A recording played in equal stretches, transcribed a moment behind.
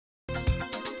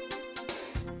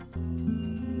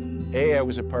A, I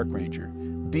was a park ranger.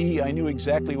 B, I knew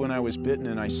exactly when I was bitten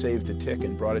and I saved the tick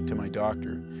and brought it to my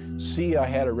doctor. C, I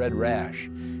had a red rash.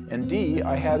 And D,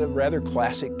 I had a rather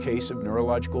classic case of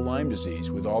neurological Lyme disease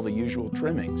with all the usual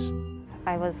trimmings.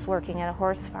 I was working at a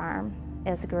horse farm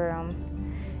as a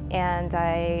groom, and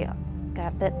I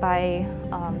got bit by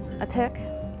a tick.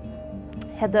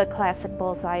 Had the classic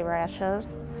bullseye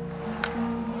rashes.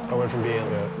 I went from being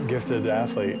a gifted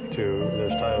athlete to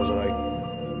there's times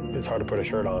when it's hard to put a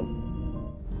shirt on.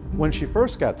 When she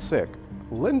first got sick,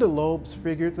 Linda Lobes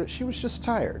figured that she was just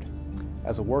tired.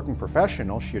 As a working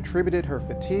professional, she attributed her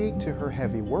fatigue to her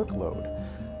heavy workload.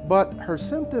 But her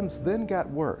symptoms then got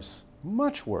worse,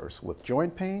 much worse, with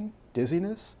joint pain,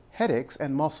 dizziness, headaches,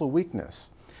 and muscle weakness.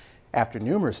 After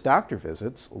numerous doctor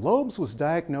visits, Lobes was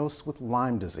diagnosed with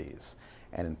Lyme disease,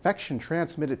 an infection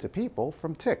transmitted to people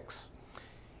from ticks.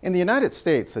 In the United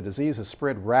States, the disease has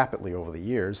spread rapidly over the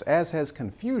years, as has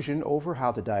confusion over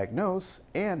how to diagnose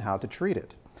and how to treat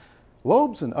it.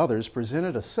 Lobes and others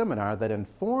presented a seminar that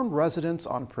informed residents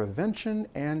on prevention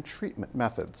and treatment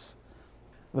methods.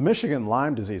 The Michigan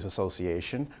Lyme Disease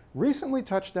Association recently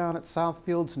touched down at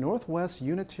Southfield's Northwest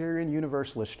Unitarian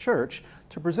Universalist Church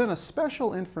to present a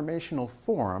special informational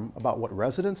forum about what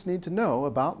residents need to know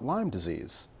about Lyme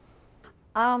disease.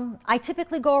 I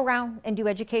typically go around and do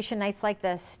education nights like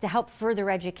this to help further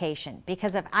education,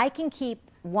 because if I can keep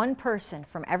one person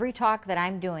from every talk that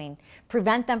I'm doing,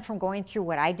 prevent them from going through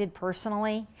what I did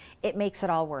personally, it makes it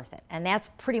all worth it. And that's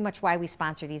pretty much why we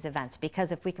sponsor these events,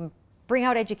 because if we can bring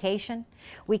out education,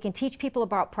 we can teach people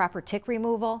about proper tick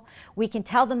removal, we can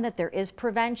tell them that there is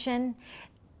prevention,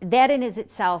 that in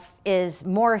itself is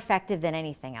more effective than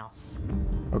anything else.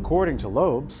 According to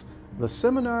Lobes, the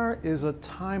seminar is a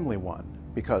timely one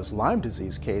because Lyme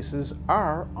disease cases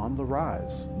are on the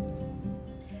rise.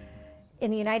 In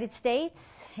the United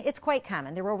States, it's quite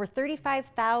common. There were over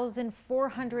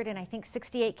 35,400 and I think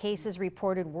 68 cases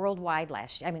reported worldwide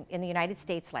in the United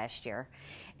States last year.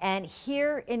 And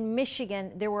here in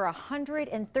Michigan, there were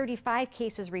 135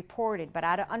 cases reported, but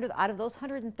out of those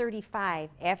 135,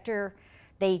 after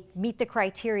they meet the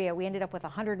criteria, we ended up with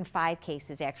 105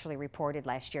 cases actually reported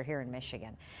last year here in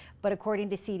Michigan. But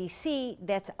according to CDC,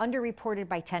 that's underreported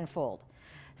by tenfold.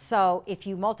 So if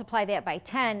you multiply that by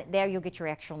 10, there you'll get your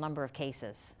actual number of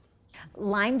cases.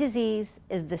 Lyme disease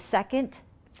is the second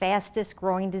fastest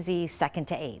growing disease, second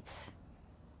to AIDS.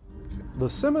 The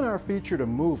seminar featured a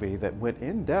movie that went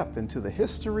in depth into the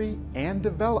history and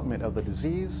development of the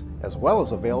disease, as well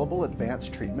as available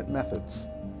advanced treatment methods.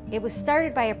 It was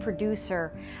started by a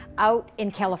producer out in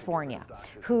California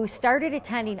who started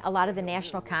attending a lot of the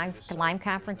national Lyme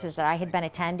conferences that I had been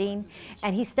attending,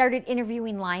 and he started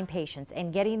interviewing Lyme patients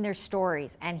and getting their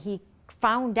stories, and he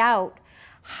found out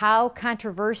how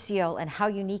controversial and how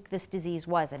unique this disease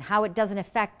was and how it doesn't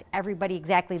affect everybody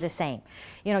exactly the same.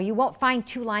 You know, you won't find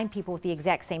two Lyme people with the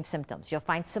exact same symptoms. You'll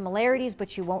find similarities,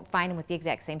 but you won't find them with the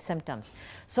exact same symptoms.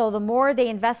 So the more they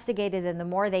investigated and the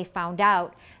more they found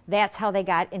out, that's how they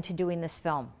got into doing this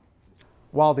film.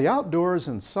 While the outdoors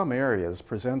in some areas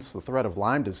presents the threat of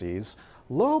Lyme disease,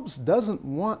 Lobes doesn't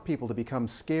want people to become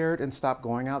scared and stop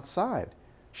going outside.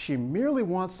 She merely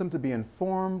wants them to be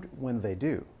informed when they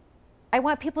do. I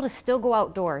want people to still go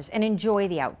outdoors and enjoy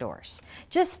the outdoors.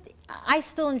 I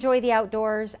still enjoy the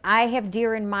outdoors. I have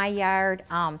deer in my yard.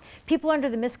 People are under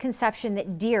the misconception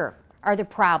that deer are the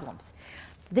problems.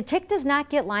 The tick does not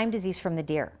get Lyme disease from the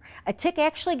deer. A tick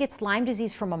actually gets Lyme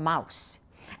disease from a mouse,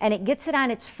 and it gets it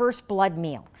on its first blood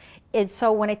meal.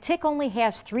 So when a tick only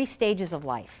has 3 stages of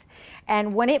life,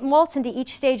 and when it molts into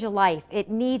each stage of life, it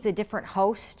needs a different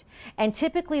host. And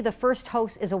typically the first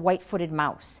host is a white-footed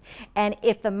mouse. And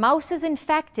if the mouse is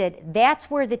infected,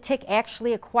 that's where the tick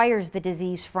actually acquires the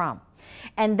disease from.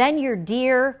 And then your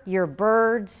deer, your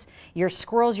birds, your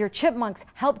squirrels, your chipmunks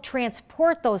help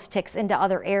transport those ticks into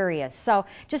other areas. So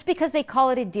just because they call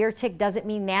it a deer tick doesn't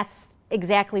mean that's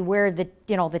exactly where the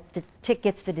tick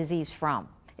gets the disease from.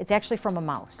 It's actually from a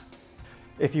mouse.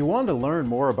 If you want to learn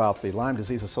more about the Lyme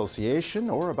Disease Association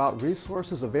or about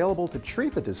resources available to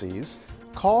treat the disease,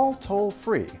 call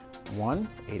toll-free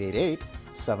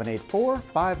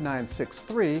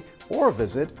 1-888-784-5963 or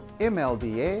visit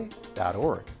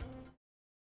mlda.org.